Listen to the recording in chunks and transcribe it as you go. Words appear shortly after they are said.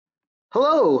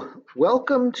Hello,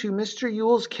 welcome to Mr.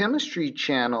 Yule's Chemistry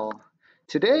channel.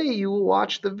 Today you will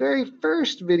watch the very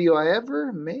first video I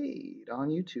ever made on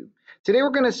YouTube. Today we're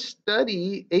going to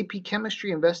study AP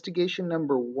Chemistry Investigation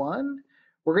number 1.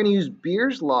 We're going to use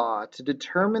Beer's Law to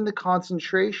determine the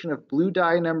concentration of blue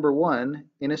dye number 1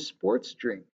 in a sports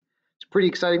drink. It's a pretty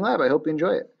exciting lab. I hope you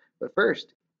enjoy it. But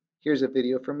first, here's a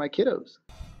video from my kiddos.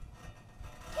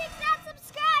 Click that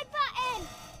subscribe button.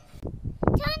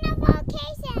 Turn on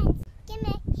notifications. Give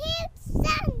me a huge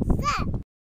thumbs up.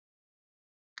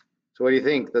 So what do you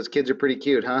think? Those kids are pretty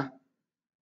cute, huh?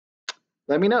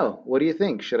 Let me know. What do you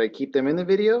think? Should I keep them in the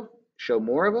video, show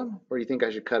more of them, or do you think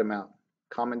I should cut them out?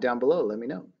 Comment down below. Let me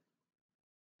know.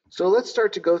 So let's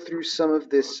start to go through some of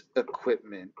this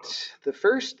equipment. The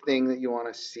first thing that you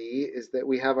want to see is that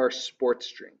we have our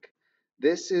sports drink.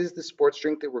 This is the sports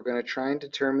drink that we're going to try and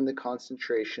determine the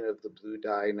concentration of the blue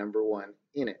dye number 1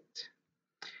 in it.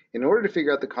 In order to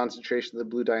figure out the concentration of the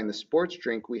blue dye in the sports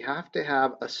drink, we have to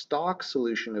have a stock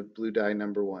solution of blue dye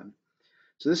number 1.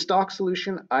 So this stock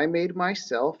solution I made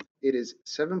myself. It is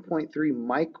 7.3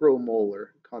 micromolar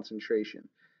concentration.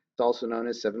 It's also known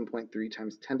as 7.3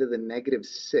 times 10 to the negative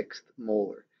 6th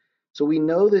molar. So we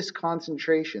know this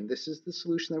concentration. This is the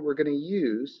solution that we're going to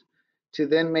use to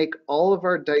then make all of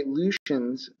our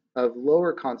dilutions of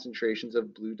lower concentrations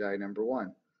of blue dye number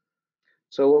 1.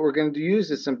 So what we're going to use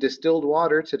is some distilled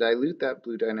water to dilute that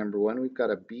blue dye number 1. We've got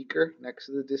a beaker next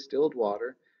to the distilled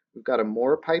water. We've got a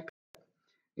Mohr pipette.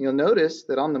 You'll notice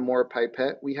that on the Mohr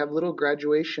pipette we have little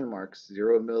graduation marks,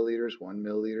 0 milliliters, 1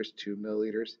 milliliters, 2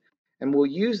 milliliters, and we'll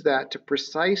use that to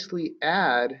precisely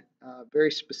add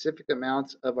very specific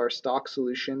amounts of our stock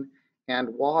solution and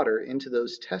water into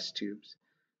those test tubes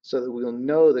so that we'll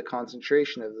know the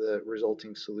concentration of the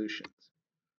resulting solutions.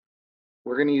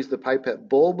 We're going to use the pipette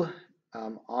bulb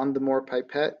on the Mohr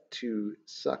pipette to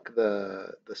suck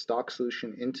the stock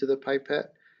solution into the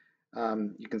pipette.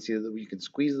 You can see that you can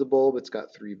squeeze the bulb. It's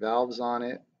got 3 valves on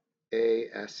it, A,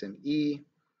 S, and E,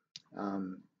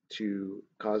 to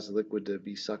cause the liquid to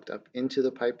be sucked up into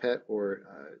the pipette or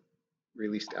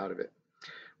released out of it.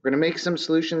 We're going to make some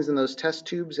solutions in those test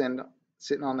tubes and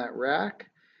sitting on that rack.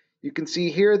 You can see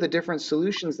here the different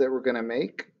solutions that we're going to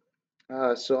make.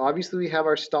 So obviously we have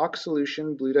our stock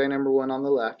solution, blue dye number 1 on the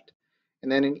left,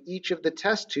 and then in each of the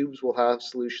test tubes we'll have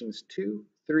solutions 2,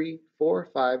 3, 4,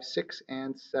 5, 6,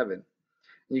 and 7. And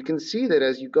you can see that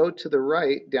as you go to the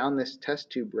right down this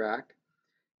test tube rack,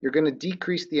 you're going to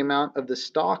decrease the amount of the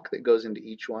stock that goes into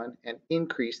each one and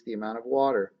increase the amount of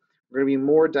water. We're going to be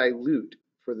more dilute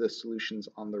for the solutions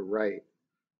on the right.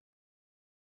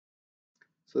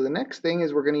 So the next thing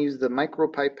is we're going to use the micro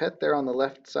pipette there on the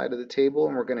left side of the table,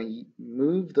 and we're going to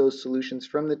move those solutions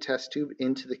from the test tube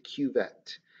into the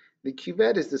cuvette. The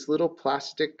cuvette is this little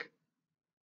plastic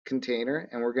container,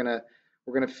 and we're going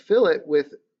to fill it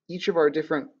with each of our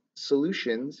different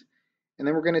solutions, and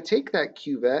then we're going to take that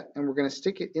cuvette and we're going to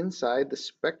stick it inside the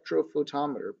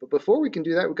spectrophotometer. But before we can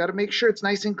do that, we've got to make sure it's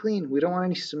nice and clean. We don't want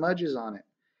any smudges on it.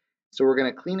 So we're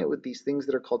going to clean it with these things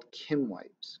that are called Kim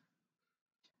wipes.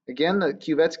 Again, the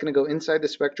cuvette's going to go inside the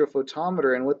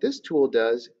spectrophotometer, and what this tool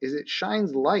does is it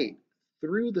shines light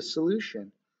through the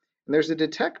solution. And there's a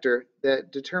detector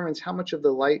that determines how much of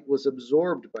the light was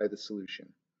absorbed by the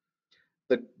solution.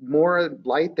 The more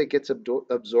light that gets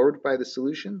absorbed by the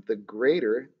solution, the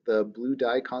greater the blue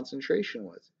dye concentration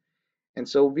was. And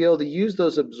so we'll be able to use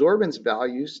those absorbance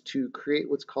values to create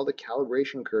what's called a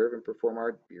calibration curve and perform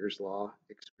our Beer's Law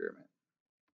experiment.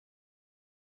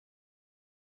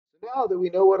 So now that we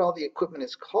know what all the equipment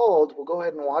is called, we'll go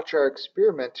ahead and watch our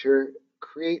experimenter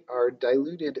create our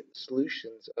diluted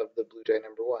solutions of the blue dye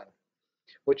number 1.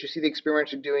 What you see the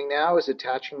experimenter doing now is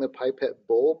attaching the pipette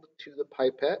bulb to the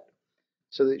pipette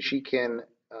so that she can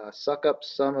suck up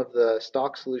some of the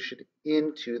stock solution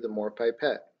into the Mohr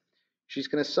pipette. She's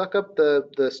going to suck up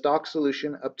the stock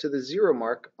solution up to the 0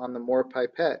 mark on the Mohr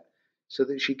pipette so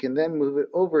that she can then move it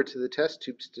over to the test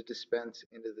tubes to dispense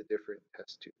into the different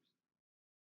test tubes.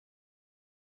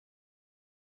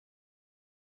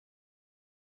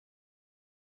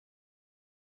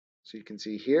 So you can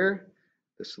see here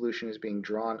the solution is being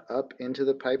drawn up into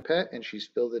the pipette, and she's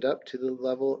filled it up to the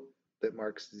level that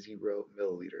marks 0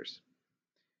 milliliters.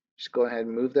 Just go ahead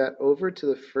and move that over to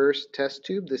the first test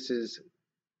tube. This is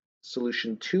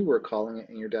solution 2, we're calling it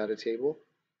in your data table.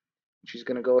 She's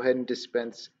going to go ahead and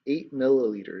dispense 8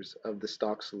 milliliters of the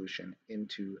stock solution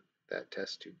into that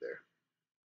test tube there.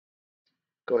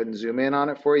 Go ahead and zoom in on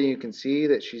it for you. You can see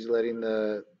that she's letting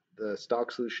the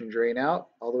stock solution drain out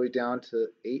all the way down to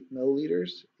 8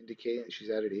 milliliters, indicating that she's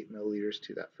added 8 milliliters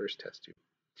to that first test tube.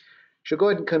 She'll go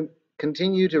ahead and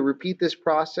continue to repeat this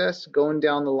process going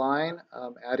down the line,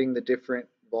 adding the different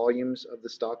volumes of the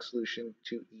stock solution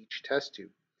to each test tube.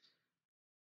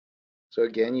 So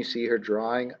again, you see her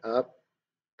drawing up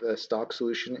the stock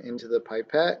solution into the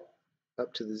pipette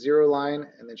up to the 0 line,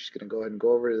 and then she's going to go ahead and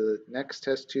go over to the next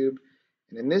test tube.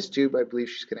 And in this tube, I believe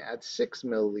she's going to add 6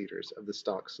 milliliters of the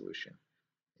stock solution.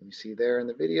 And you see there in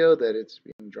the video that it's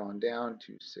being drawn down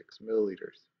to 6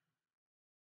 milliliters.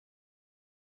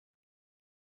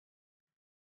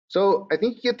 So I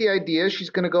think you get the idea. She's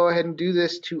going to go ahead and do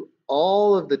this to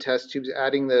all of the test tubes,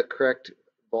 adding the correct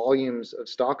volumes of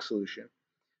stock solution.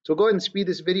 So go ahead and speed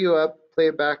this video up, play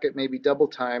it back at maybe double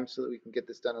time so that we can get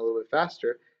this done a little bit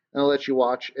faster. And I'll let you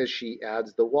watch as she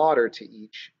adds the water to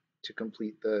each to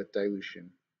complete the dilution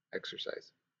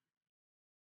exercise.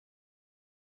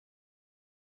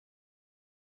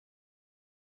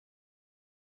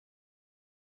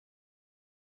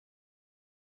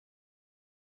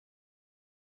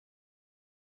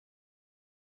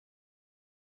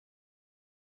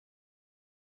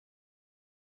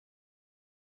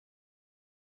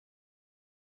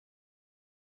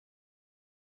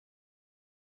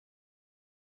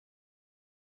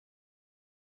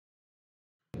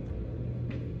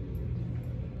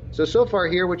 So far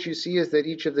here, what you see is that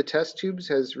each of the test tubes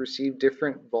has received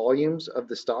different volumes of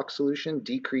the stock solution,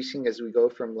 decreasing as we go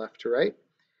from left to right.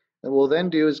 And what we'll then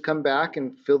do is come back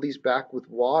and fill these back with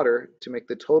water to make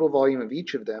the total volume of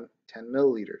each of them 10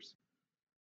 milliliters.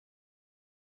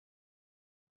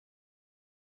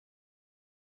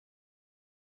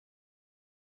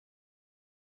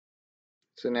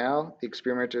 So now the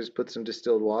experimenter has put some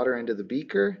distilled water into the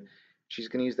beaker. She's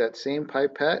going to use that same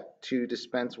pipette to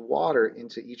dispense water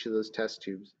into each of those test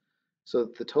tubes, so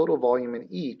that the total volume in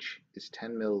each is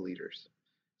 10 milliliters.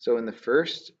 So in the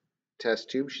first test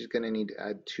tube, she's going to need to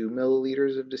add 2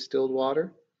 milliliters of distilled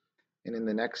water. And in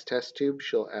the next test tube,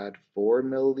 she'll add 4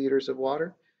 milliliters of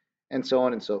water, and so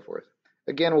on and so forth.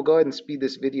 Again, we'll go ahead and speed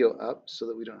this video up so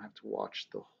that we don't have to watch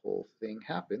the whole thing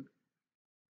happen.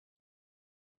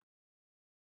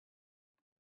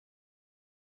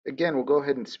 Again, we'll go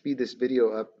ahead and speed this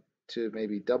video up to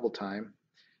maybe double time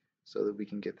so that we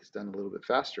can get this done a little bit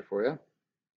faster for you.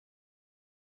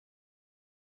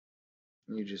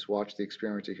 And you just watch the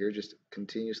experimenter here, just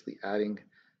continuously adding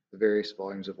the various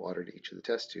volumes of water to each of the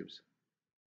test tubes.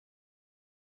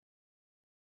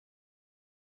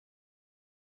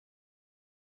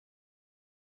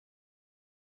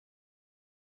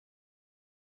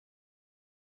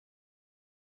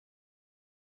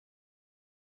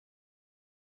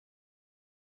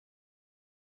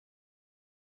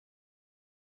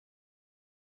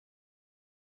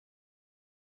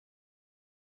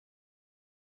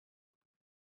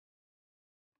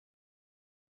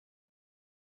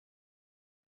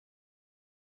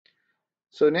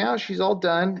 So now she's all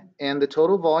done, and the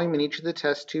total volume in each of the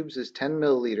test tubes is 10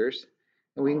 milliliters.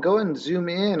 And we can go and zoom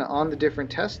in on the different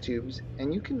test tubes,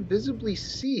 and you can visibly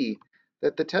see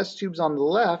that the test tubes on the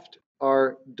left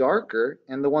are darker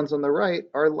and the ones on the right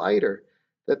are lighter.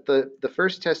 That the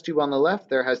first test tube on the left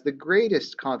there has the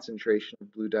greatest concentration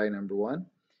of blue dye number 1,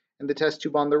 and the test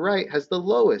tube on the right has the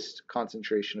lowest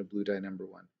concentration of blue dye number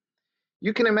 1.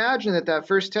 You can imagine that that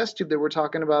first test tube that we're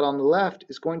talking about on the left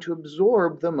is going to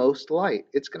absorb the most light.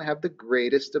 It's going to have the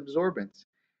greatest absorbance.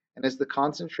 And as the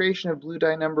concentration of blue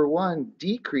dye number 1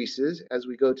 decreases as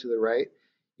we go to the right,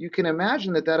 you can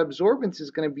imagine that that absorbance is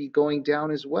going to be going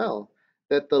down as well.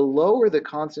 That the lower the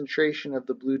concentration of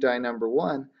the blue dye number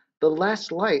 1, the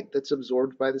less light that's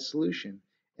absorbed by the solution.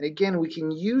 And again, we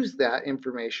can use that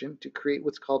information to create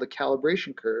what's called a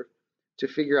calibration curve to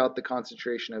figure out the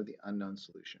concentration of the unknown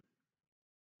solution.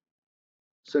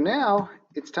 So now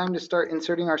it's time to start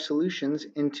inserting our solutions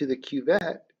into the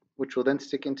cuvette, which will then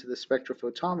stick into the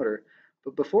spectrophotometer.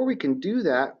 But before we can do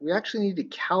that, we actually need to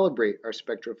calibrate our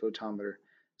spectrophotometer.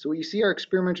 So what you see our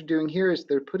experimenter doing here is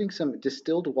they're putting some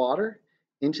distilled water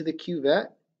into the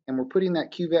cuvette, and we're putting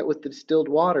that cuvette with the distilled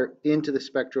water into the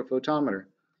spectrophotometer.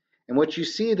 And what you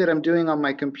see that I'm doing on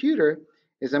my computer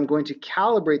is I'm going to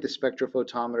calibrate the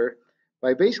spectrophotometer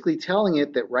by basically telling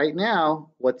it that right now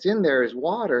what's in there is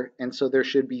water, and so there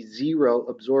should be 0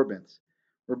 absorbance.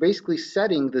 We're basically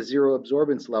setting the 0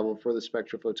 absorbance level for the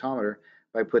spectrophotometer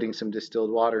by putting some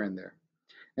distilled water in there.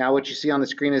 Now what you see on the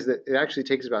screen is that it actually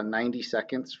takes about 90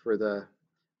 seconds for the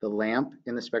lamp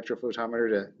in the spectrophotometer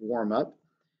to warm up.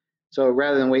 So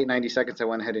rather than wait 90 seconds, I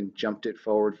went ahead and jumped it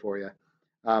forward for you.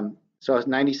 So as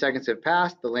 90 seconds have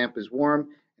passed, the lamp is warm, and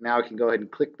now I can go ahead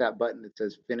and click that button that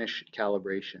says Finish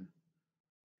Calibration.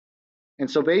 And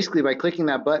so basically by clicking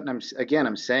that button, I'm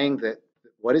saying that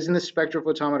what is in the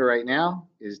spectrophotometer right now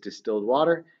is distilled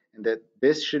water, and that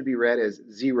this should be read as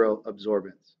 0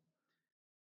 absorbance.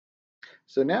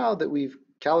 So now that we've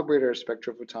calibrated our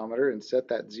spectrophotometer and set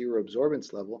that 0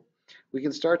 absorbance level, we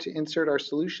can start to insert our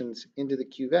solutions into the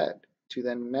cuvette to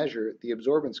then measure the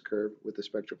absorbance curve with the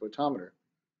spectrophotometer.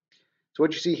 So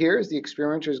what you see here is the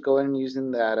experimenter is going and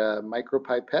using that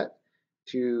micropipette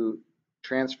to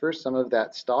transfer some of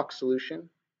that stock solution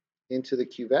into the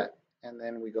cuvette, and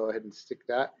then we go ahead and stick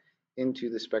that into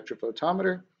the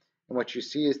spectrophotometer, and what you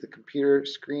see is the computer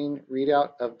screen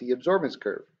readout of the absorbance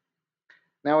curve.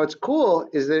 Now what's cool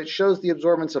is that it shows the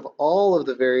absorbance of all of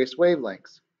the various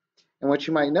wavelengths, and what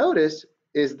you might notice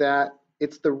is that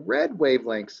it's the red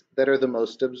wavelengths that are the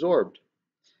most absorbed.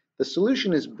 The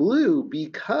solution is blue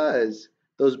because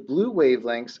those blue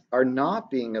wavelengths are not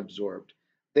being absorbed.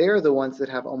 They are the ones that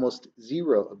have almost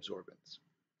 0 absorbance.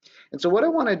 And so what I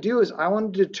want to do is I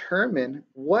want to determine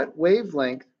what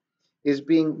wavelength is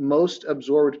being most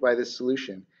absorbed by this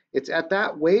solution. It's at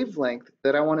that wavelength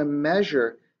that I want to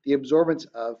measure the absorbance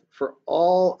of for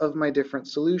all of my different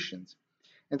solutions.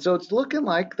 And so it's looking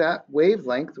like that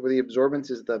wavelength where the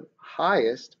absorbance is the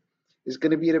highest is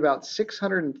going to be at about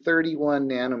 631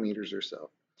 nanometers or so.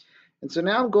 And so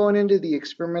now I'm going into the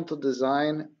experimental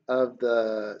design of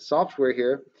the software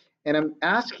here, and I'm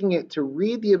asking it to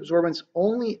read the absorbance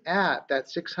only at that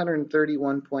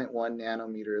 631.1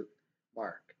 nanometer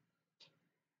mark.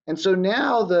 And so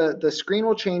now the screen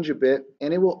will change a bit,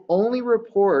 and it will only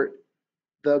report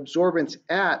the absorbance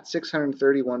at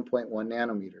 631.1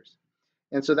 nanometers.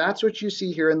 And so that's what you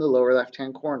see here in the lower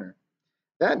left-hand corner.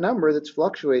 That number that's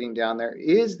fluctuating down there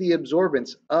is the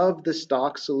absorbance of the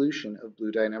stock solution of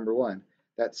blue dye number 1,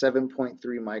 that 7.3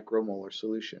 micromolar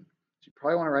solution. So you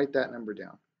probably want to write that number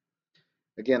down.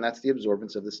 Again, that's the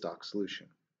absorbance of the stock solution.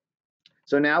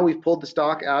 So now we've pulled the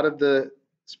stock out of the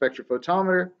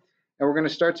spectrophotometer, and we're going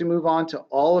to start to move on to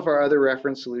all of our other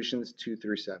reference solutions 2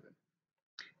 through 7.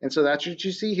 And so that's what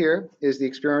you see here is the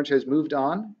experimenter has moved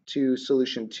on to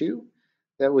solution 2.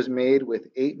 That was made with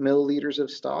 8 milliliters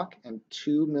of stock and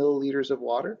 2 milliliters of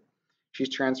water. She's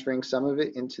transferring some of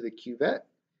it into the cuvette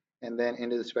and then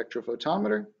into the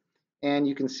spectrophotometer. And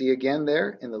you can see again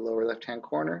there in the lower left-hand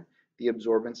corner the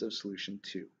absorbance of solution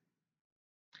 2.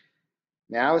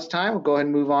 Now it's time, we'll go ahead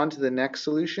and move on to the next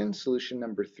solution, solution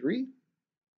number 3.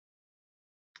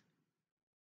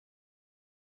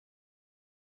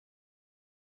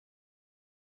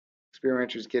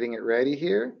 Experimenter's getting it ready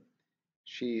here.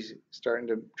 She's starting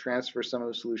to transfer some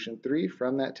of solution 3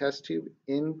 from that test tube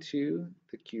into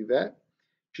the cuvette.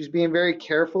 She's being very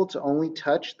careful to only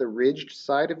touch the ridged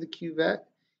side of the cuvette.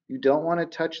 You don't want to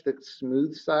touch the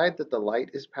smooth side that the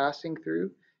light is passing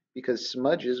through because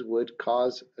smudges would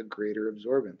cause a greater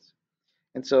absorbance.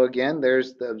 And so again,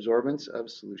 there's the absorbance of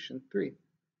solution 3.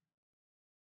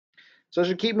 So as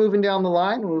you keep moving down the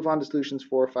line, we'll move on to solutions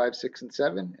 4, 5, 6, and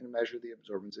 7 and measure the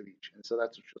absorbance of each. And so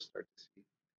that's what you'll start to see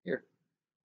here.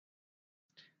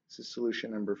 This is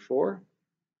solution number 4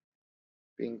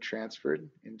 being transferred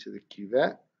into the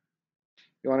cuvette.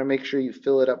 You want to make sure you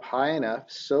fill it up high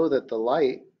enough so that the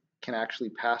light can actually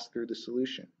pass through the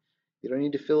solution. You don't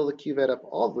need to fill the cuvette up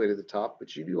all the way to the top,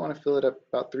 but you do want to fill it up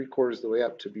about 3/4 of the way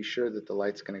up to be sure that the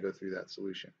light's going to go through that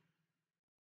solution.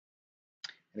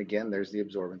 And again, there's the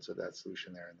absorbance of that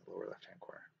solution there in the lower left-hand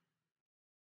corner.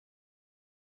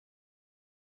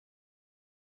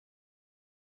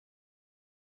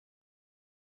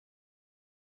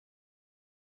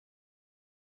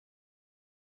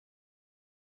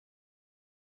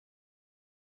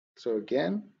 So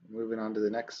again, moving on to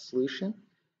the next solution,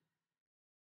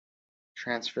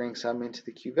 transferring some into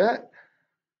the cuvette.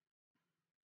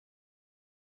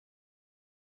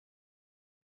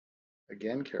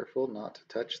 Again, careful not to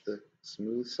touch the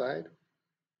smooth side.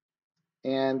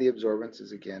 And the absorbance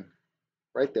is again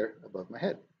right there above my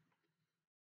head.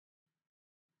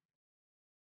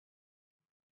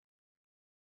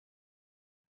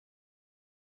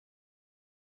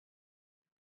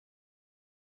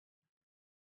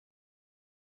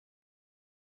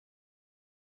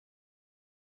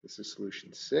 This is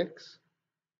solution 6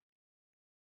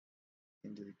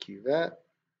 into the cuvette,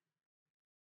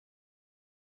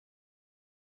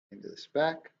 into the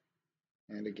spec,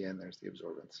 and again there's the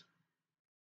absorbance.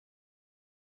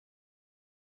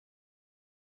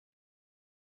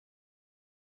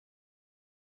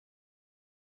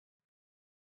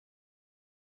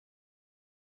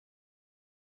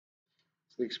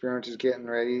 So the experiment is getting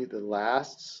ready. The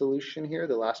last solution here,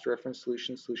 the last reference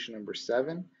solution, solution number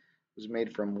 7, was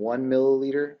made from 1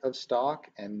 milliliter of stock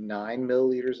and 9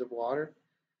 milliliters of water.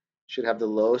 Should have the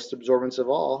lowest absorbance of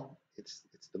all. It's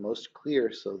the most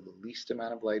clear, so the least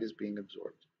amount of light is being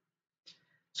absorbed.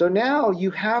 So now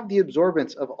you have the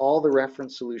absorbance of all the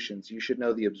reference solutions. You should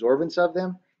know the absorbance of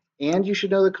them, and you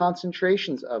should know the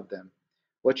concentrations of them.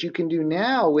 What you can do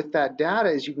now with that data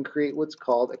is you can create what's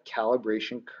called a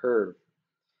calibration curve.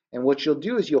 And what you'll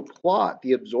do is you'll plot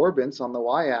the absorbance on the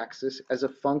y-axis as a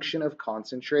function of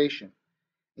concentration.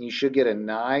 And you should get a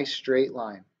nice straight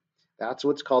line. That's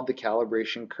what's called the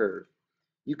calibration curve.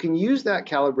 You can use that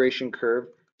calibration curve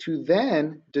to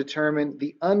then determine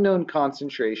the unknown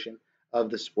concentration of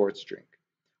the sports drink.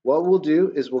 What we'll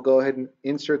do is we'll go ahead and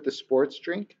insert the sports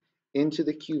drink into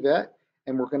the cuvette,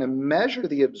 and we're going to measure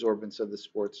the absorbance of the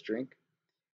sports drink.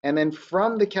 And then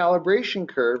from the calibration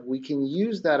curve, we can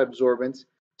use that absorbance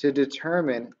to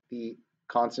determine the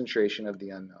concentration of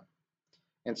the unknown.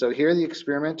 And so here the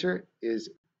experimenter is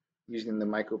using the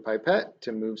micropipette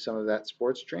to move some of that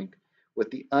sports drink with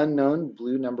the unknown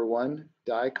blue number 1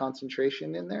 dye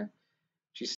concentration in there.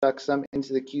 She stuck some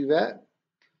into the cuvette.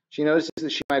 She notices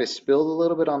that she might have spilled a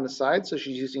little bit on the side, so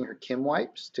she's using her Kim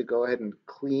wipes to go ahead and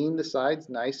clean the sides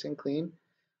nice and clean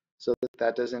so that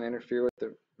that doesn't interfere with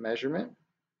the measurement.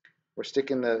 We're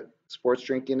sticking the sports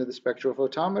drink into the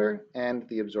spectrophotometer, and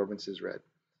the absorbance is red.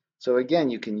 So again,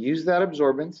 you can use that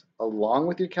absorbance along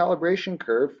with your calibration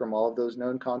curve from all of those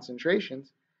known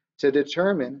concentrations to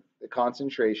determine the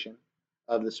concentration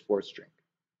of the sports drink.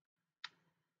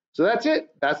 So that's it.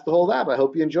 That's the whole lab. I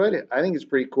hope you enjoyed it. I think it's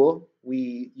pretty cool.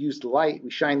 We used light. We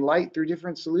shine light through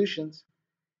different solutions.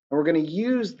 And we're going to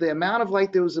use the amount of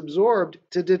light that was absorbed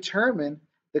to determine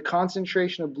the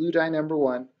concentration of blue dye number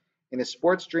 1 in a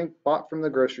sports drink bought from the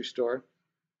grocery store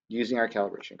using our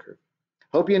calibration curve.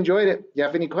 Hope you enjoyed it. If you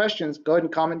have any questions, go ahead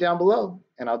and comment down below,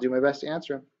 and I'll do my best to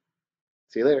answer them.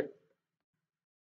 See you later.